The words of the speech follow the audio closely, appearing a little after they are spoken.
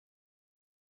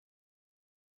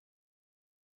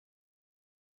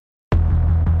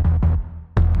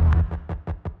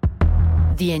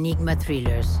The Enigma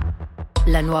Thrillers,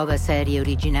 la nuova serie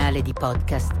originale di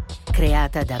podcast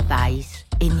creata da Vice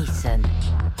e Nissan.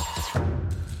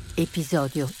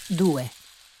 Episodio 2.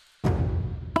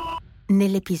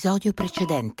 Nell'episodio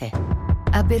precedente,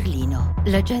 a Berlino,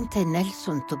 l'agente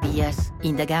Nelson Tobias,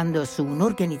 indagando su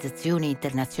un'organizzazione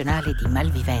internazionale di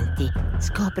malviventi,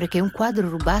 scopre che un quadro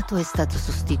rubato è stato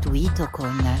sostituito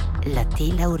con la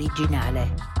tela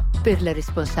originale. Per la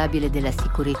responsabile della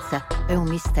sicurezza è un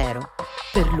mistero,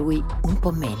 per lui un po'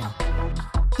 meno.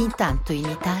 Intanto in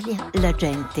Italia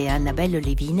l'agente Annabella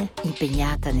Levine,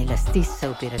 impegnata nella stessa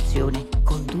operazione,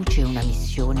 conduce una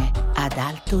missione ad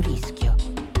alto rischio.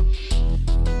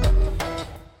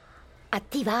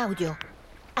 Attiva audio!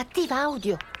 Attiva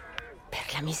audio! Per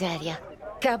la miseria!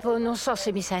 Capo, non so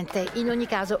se mi sente. In ogni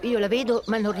caso, io la vedo,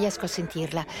 ma non riesco a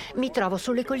sentirla. Mi trovo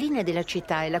sulle colline della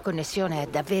città e la connessione è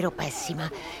davvero pessima.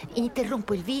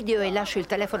 Interrompo il video e lascio il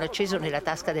telefono acceso nella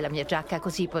tasca della mia giacca,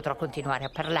 così potrò continuare a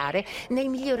parlare. Nel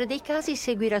migliore dei casi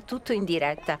seguirà tutto in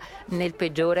diretta. Nel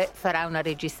peggiore farà una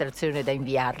registrazione da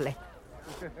inviarle.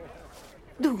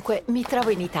 Dunque, mi trovo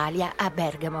in Italia, a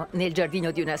Bergamo, nel giardino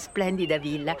di una splendida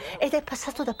villa, ed è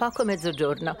passato da poco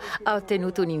mezzogiorno. Ho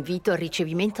ottenuto un invito al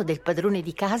ricevimento del padrone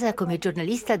di casa come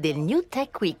giornalista del New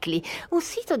Tech Weekly, un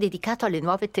sito dedicato alle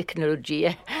nuove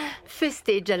tecnologie.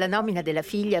 Festeggia la nomina della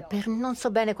figlia per non so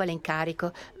bene quale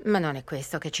incarico, ma non è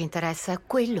questo che ci interessa.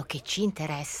 Quello che ci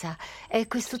interessa è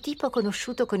questo tipo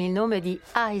conosciuto con il nome di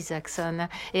Isaacson,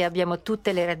 e abbiamo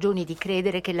tutte le ragioni di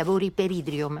credere che lavori per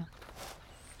Idrium.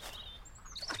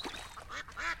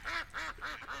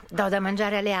 Do da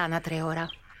mangiare alle anatre ora.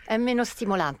 È meno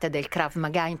stimolante del Krav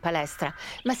Maga in palestra,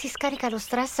 ma si scarica lo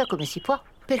stress come si può,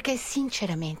 perché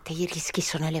sinceramente i rischi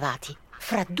sono elevati.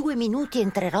 Fra 2 minuti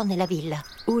entrerò nella villa.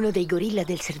 Uno dei gorilla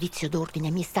del servizio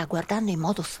d'ordine mi sta guardando in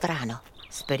modo strano.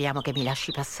 Speriamo che mi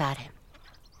lasci passare.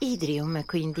 Idrium,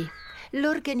 quindi.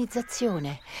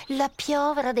 L'organizzazione, la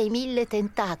piovra dei 1000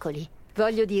 tentacoli.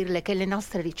 Voglio dirle che le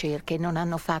nostre ricerche non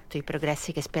hanno fatto i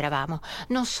progressi che speravamo.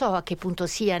 Non so a che punto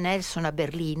sia Nelson a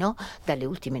Berlino, dalle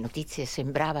ultime notizie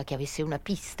sembrava che avesse una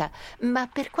pista, ma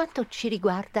per quanto ci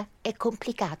riguarda è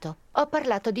complicato. Ho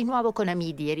parlato di nuovo con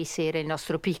Amidi ieri sera, il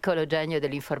nostro piccolo genio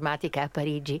dell'informatica a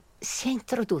Parigi. Si è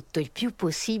introdotto il più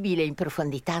possibile in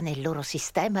profondità nel loro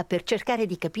sistema per cercare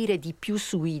di capire di più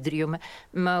su Idrium,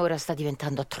 ma ora sta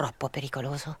diventando troppo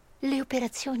pericoloso. Le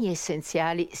operazioni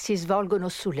essenziali si svolgono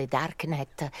sulle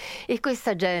darknet e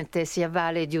questa gente si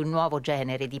avvale di un nuovo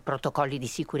genere di protocolli di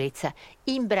sicurezza.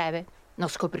 In breve non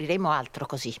scopriremo altro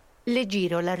così. Le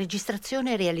giro la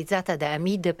registrazione realizzata da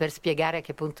Hamid per spiegare a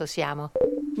che punto siamo.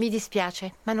 Mi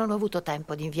dispiace, ma non ho avuto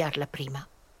tempo di inviarla prima.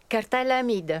 Cartella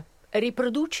Hamid,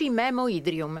 riproduci Memo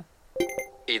Idrium.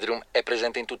 Idrium è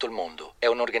presente in tutto il mondo. È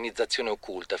un'organizzazione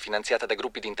occulta finanziata da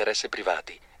gruppi di interesse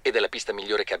privati ed è la pista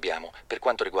migliore che abbiamo per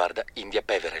quanto riguarda India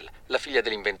Peverell, la figlia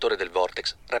dell'inventore del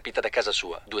Vortex, rapita da casa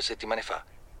sua 2 settimane fa.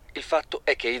 Il fatto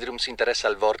è che Idrium si interessa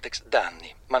al Vortex da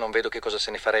anni, ma non vedo che cosa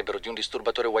se ne farebbero di un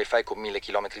disturbatore wifi con 1000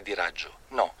 km di raggio.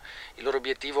 No, il loro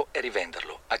obiettivo è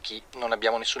rivenderlo a chi non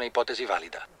abbiamo nessuna ipotesi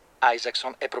valida.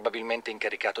 Isaacson è probabilmente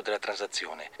incaricato della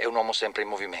transazione. È un uomo sempre in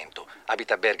movimento.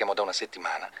 Abita a Bergamo da 1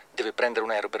 settimana. Deve prendere un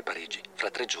aereo per Parigi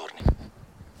fra 3 giorni.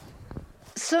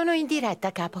 Sono in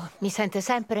diretta, capo. Mi sente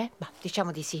sempre? Bah,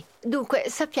 diciamo di sì. Dunque,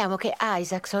 sappiamo che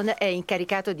Isaacson è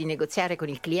incaricato di negoziare con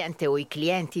il cliente o i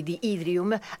clienti di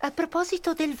Idrium a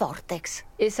proposito del Vortex.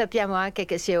 E sappiamo anche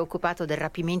che si è occupato del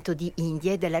rapimento di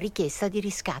India e della richiesta di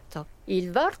riscatto.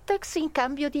 Il Vortex in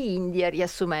cambio di India,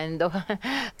 riassumendo.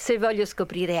 Se voglio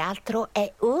scoprire altro,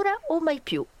 è ora o mai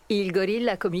più. Il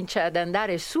gorilla comincia ad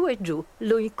andare su e giù.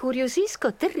 Lo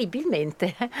incuriosisco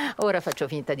terribilmente. Ora faccio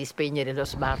finta di spegnere lo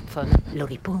smartphone. Lo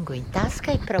ripongo in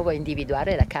tasca e provo a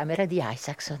individuare la camera di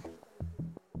Isaacson.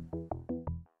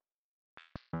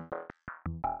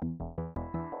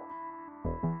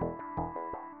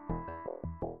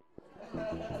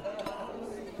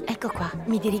 Ecco qua,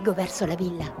 mi dirigo verso la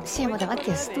villa. Siamo davanti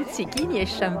a stuzzichini e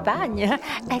champagne.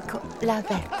 Ecco, la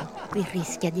avverto. Qui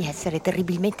rischia di essere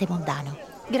terribilmente mondano.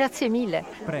 Grazie mille.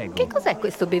 Prego. Che cos'è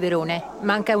questo beverone?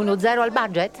 Manca uno zero al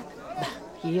budget?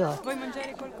 Bah, io... Vuoi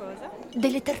mangiare qualcosa?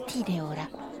 Delle tartine ora.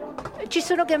 Ci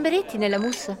sono gamberetti nella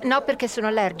mousse? No, perché sono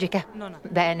allergica. No.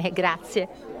 Bene, grazie.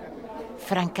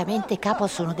 Francamente, capo,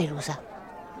 sono delusa.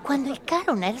 Quando il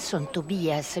caro Nelson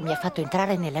Tobias mi ha fatto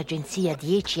entrare nell'agenzia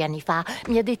 10 anni fa,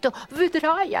 mi ha detto: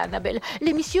 vedrai, Annabelle,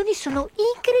 le missioni sono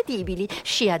incredibili.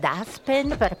 Sci ad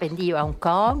Aspen, parapendio a Hong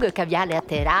Kong, caviale a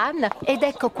Teheran. Ed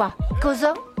ecco qua.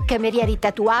 Cos'ho? Camerieri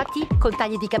tatuati, con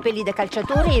tagli di capelli da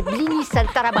calciatore e blini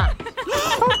saltaramà.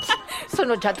 Ops,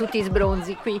 Sono già tutti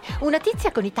sbronzi qui. Una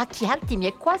tizia con i tacchi alti mi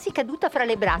è quasi caduta fra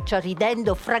le braccia,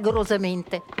 ridendo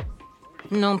fragorosamente.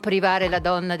 Non privare la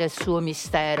donna del suo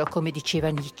mistero, come diceva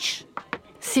Nietzsche.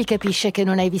 Si capisce che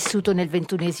non hai vissuto nel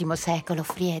XXI secolo,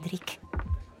 Friedrich.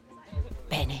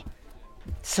 Bene,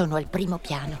 sono al primo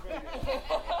piano.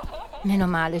 Meno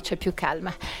male, c'è più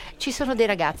calma. Ci sono dei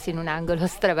ragazzi in un angolo,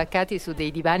 stravaccati su dei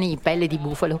divani in pelle di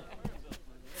bufalo.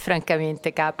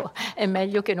 Francamente, capo, è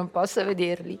meglio che non possa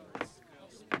vederli.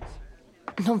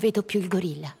 Non vedo più il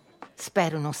gorilla.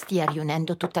 Spero non stia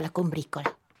riunendo tutta la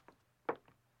combriccola.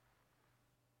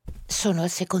 Sono al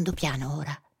secondo piano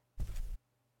ora.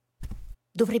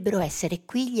 Dovrebbero essere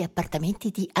qui gli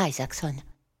appartamenti di Isaacson.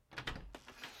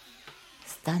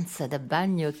 Stanza da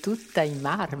bagno tutta in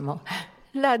marmo.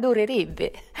 La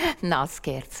adorerebbe. No,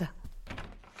 scherzo.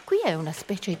 Qui è una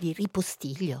specie di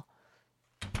ripostiglio.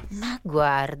 Ma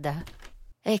guarda,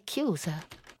 è chiusa.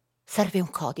 Serve un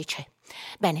codice.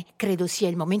 Bene, credo sia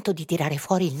il momento di tirare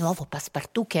fuori il nuovo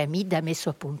passepartout che Hamid ha messo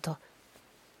a punto.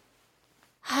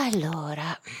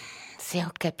 Allora, se ho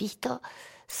capito,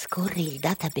 scorri il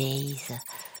database.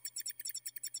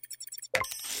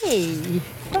 Ehi,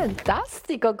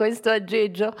 fantastico questo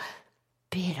aggeggio.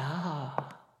 Però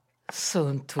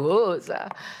sontuosa.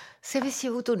 Se avessi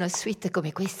avuto una suite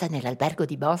come questa nell'albergo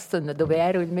di Boston dove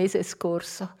ero il mese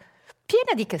scorso,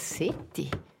 piena di cassetti.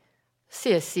 Si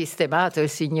è sistemato il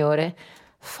signore.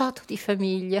 Foto di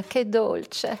famiglia, che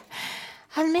dolce.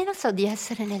 Almeno so di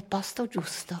essere nel posto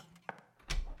giusto.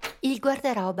 Il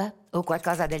guardaroba o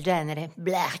qualcosa del genere.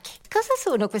 Black. Cosa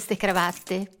sono queste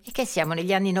cravatte? E che siamo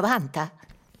negli anni 90?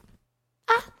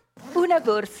 Ah, una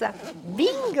borsa.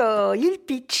 Bingo, il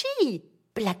PC.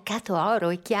 Placcato oro,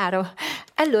 è chiaro.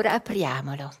 Allora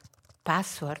apriamolo.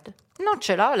 Password? Non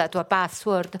ce l'ho la tua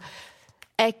password.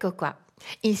 Ecco qua.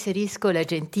 Inserisco la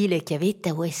gentile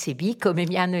chiavetta USB come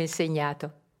mi hanno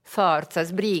insegnato. Forza,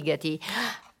 sbrigati.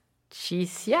 Ci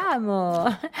siamo.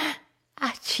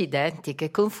 Accidenti, che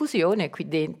confusione qui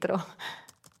dentro.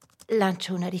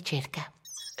 Lancio una ricerca.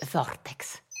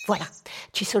 Vortex. Voilà,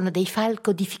 ci sono dei file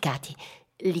codificati.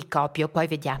 Li copio, poi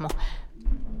vediamo.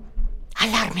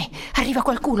 Allarme, arriva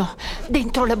qualcuno.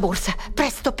 Dentro la borsa.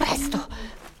 Presto, presto.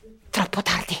 Troppo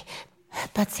tardi.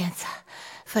 Pazienza,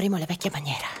 faremo la vecchia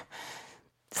maniera.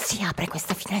 Si apre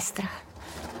questa finestra.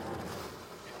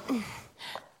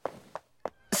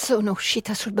 Sono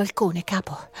uscita sul balcone,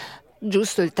 capo.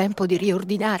 Giusto il tempo di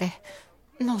riordinare.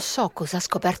 Non so cosa ha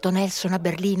scoperto Nelson a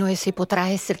Berlino e se potrà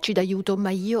esserci d'aiuto, ma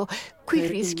io qui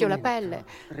rischio la pelle.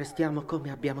 Restiamo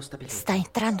come abbiamo stabilito. Sta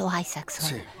entrando Isaacson.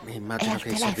 Sì, immagino che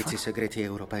i servizi segreti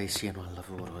europei siano al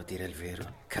lavoro, a dire il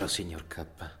vero, caro signor K.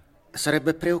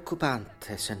 Sarebbe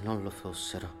preoccupante se non lo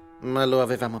fossero, ma lo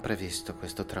avevamo previsto,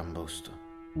 questo trambusto.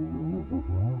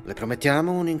 Le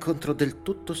promettiamo un incontro del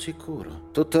tutto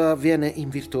sicuro. Tutto avviene in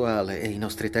virtuale e i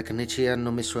nostri tecnici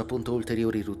hanno messo a punto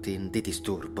ulteriori routine di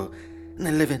disturbo,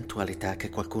 nell'eventualità che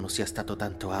qualcuno sia stato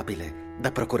tanto abile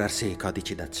da procurarsi i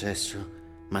codici d'accesso,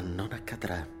 ma non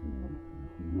accadrà.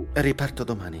 Riparto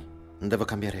domani. Devo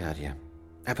cambiare aria.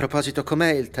 A proposito, com'è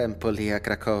il tempo lì a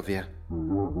Cracovia?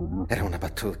 Era una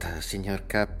battuta, signor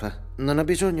K. Non ha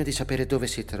bisogno di sapere dove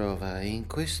si trova e in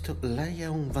questo lei ha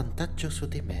un vantaggio su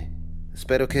di me.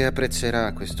 Spero che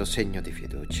apprezzerà questo segno di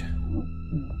fiducia.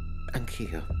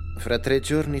 Anch'io. Fra 3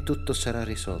 giorni tutto sarà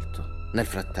risolto. Nel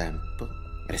frattempo,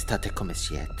 restate come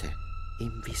siete,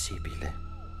 invisibile.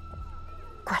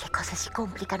 Quale cose si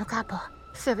complicano, capo?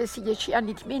 Se avessi 10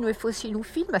 anni di meno e fossi in un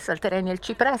film, salterei nel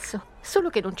cipresso. Solo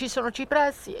che non ci sono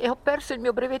cipressi e ho perso il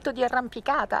mio brevetto di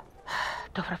arrampicata.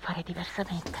 Dovrò fare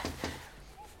diversamente.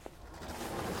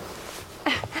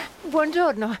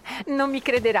 Buongiorno, non mi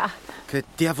crederà. Che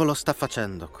diavolo sta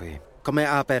facendo qui? Come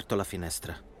ha aperto la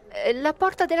finestra? La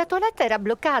porta della toilette era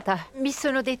bloccata. Mi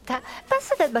sono detta,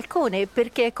 passa dal balcone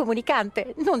perché è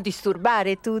comunicante, non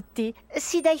disturbare tutti.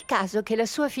 Si dà il caso che la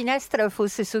sua finestra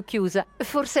fosse socchiusa.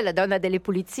 Forse la donna delle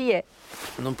pulizie.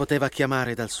 Non poteva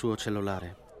chiamare dal suo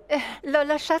cellulare? L'ho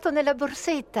lasciato nella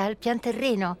borsetta al pian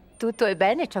terreno. Tutto è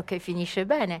bene ciò che finisce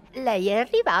bene. Lei è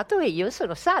arrivato e io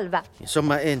sono salva.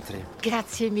 Insomma, entri.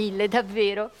 Grazie mille,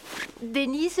 davvero.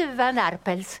 Denise Van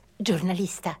Arpels,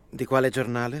 giornalista. Di quale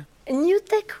giornale? New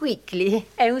Tech Weekly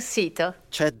è un sito.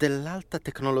 C'è dell'alta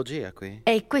tecnologia qui?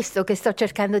 È questo che sto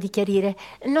cercando di chiarire.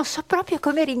 Non so proprio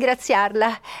come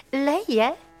ringraziarla. Lei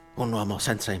è? Un uomo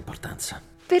senza importanza.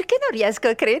 Perché non riesco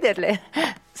a crederle?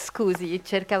 Scusi,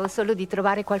 cercavo solo di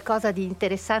trovare qualcosa di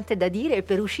interessante da dire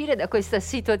per uscire da questa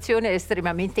situazione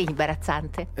estremamente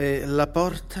imbarazzante. E la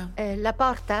porta? La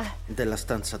porta? Della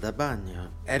stanza da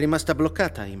bagno è rimasta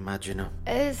bloccata, immagino.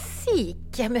 Sì,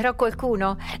 chiamerò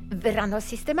qualcuno. Verranno a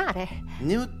sistemare.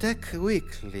 New Tech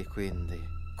Weekly, quindi.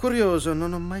 Curioso,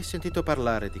 non ho mai sentito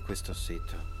parlare di questo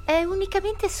sito. È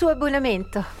unicamente su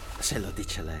abbonamento. Se lo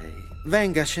dice lei.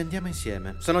 Venga, scendiamo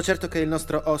insieme. Sono certo che il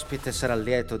nostro ospite sarà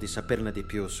lieto di saperne di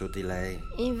più su di lei.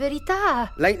 In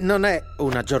verità... Lei non è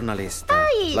una giornalista.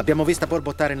 Dai! L'abbiamo vista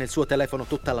borbottare nel suo telefono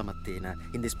tutta la mattina,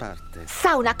 in disparte.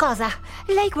 Sa una cosa?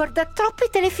 Lei guarda troppi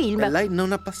telefilm. E lei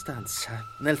non abbastanza.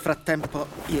 Nel frattempo,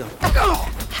 io...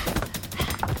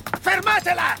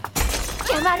 Fermatela!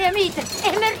 Chiamare Hamid!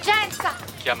 Emergenza!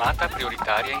 Chiamata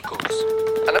prioritaria in corso.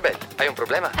 Annabelle, hai un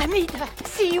problema? Hamid!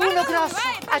 Sì, uno grosso!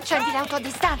 Accendi l'auto a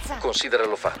distanza!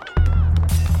 Consideralo fatto.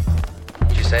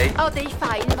 Ci sei? Ho dei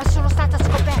file, ma sono stata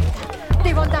scoperta.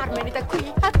 Devo andarmene da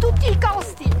qui a tutti i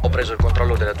costi. Ho preso il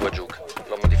controllo della tua Juke.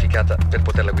 L'ho modificata per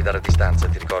poterla guidare a distanza,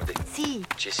 ti ricordi? Sì.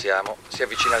 Ci siamo. Si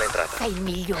avvicina all'entrata. Sei il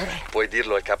migliore. Puoi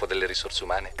dirlo al capo delle risorse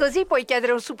umane? Così puoi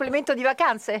chiedere un supplemento di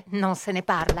vacanze? Non se ne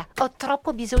parla. Ho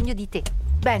troppo bisogno di te.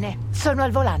 Bene, sono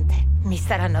al volante. Mi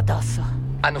staranno addosso.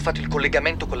 Hanno fatto il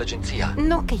collegamento con l'agenzia.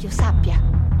 Non che io sappia.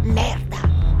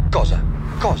 Merda. Cosa?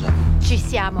 Cosa? Ci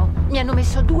siamo. Mi hanno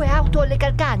messo 2 auto alle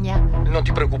calcagna. Non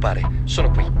ti preoccupare, sono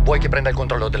qui. Vuoi che prenda il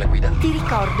controllo della guida? Ti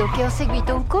ricordo che ho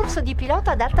seguito un corso di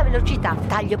pilota ad alta velocità.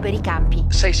 Taglio per i campi.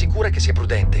 Sei sicura che sia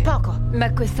prudente? Poco,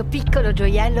 ma questo piccolo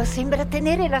gioiello sembra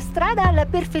tenere la strada alla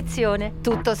perfezione.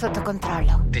 Tutto sotto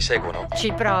controllo. Ti seguono?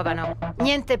 Ci provano.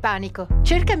 Niente panico.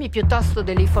 Cercami piuttosto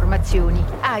delle informazioni.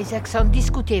 Isaacson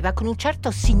discuteva con un certo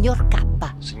signor K.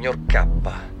 Signor K.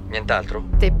 Nient'altro?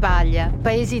 Te paglia,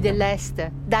 paesi dell'est,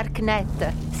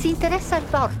 Darknet. Si interessa al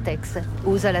Vortex.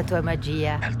 Usa la tua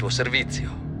magia. Al tuo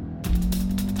servizio.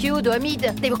 Chiudo,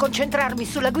 Hamid. Devo concentrarmi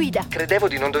sulla guida. Credevo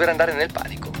di non dover andare nel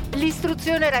panico.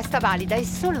 L'istruzione resta valida, è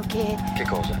solo che... Che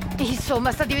cosa?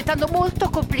 Insomma, sta diventando molto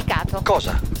complicato.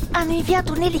 Cosa? Hanno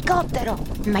inviato un elicottero.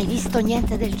 Mai visto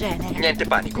niente del genere. Niente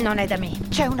panico. Non è da me.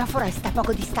 C'è una foresta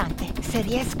poco distante. Se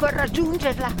riesco a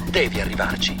raggiungerla... Devi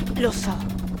arrivarci. Lo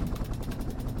so.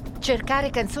 Cercare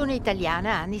canzone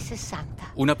italiana anni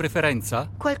 60. Una preferenza?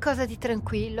 Qualcosa di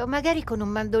tranquillo, magari con un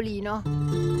mandolino.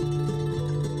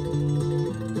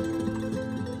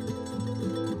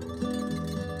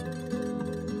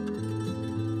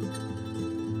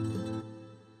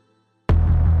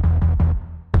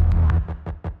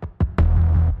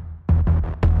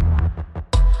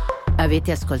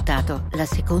 Avete ascoltato la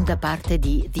seconda parte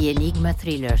di The Enigma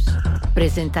Thrillers,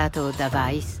 presentato da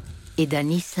Vice e da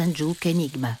Nissan Juke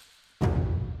Enigma.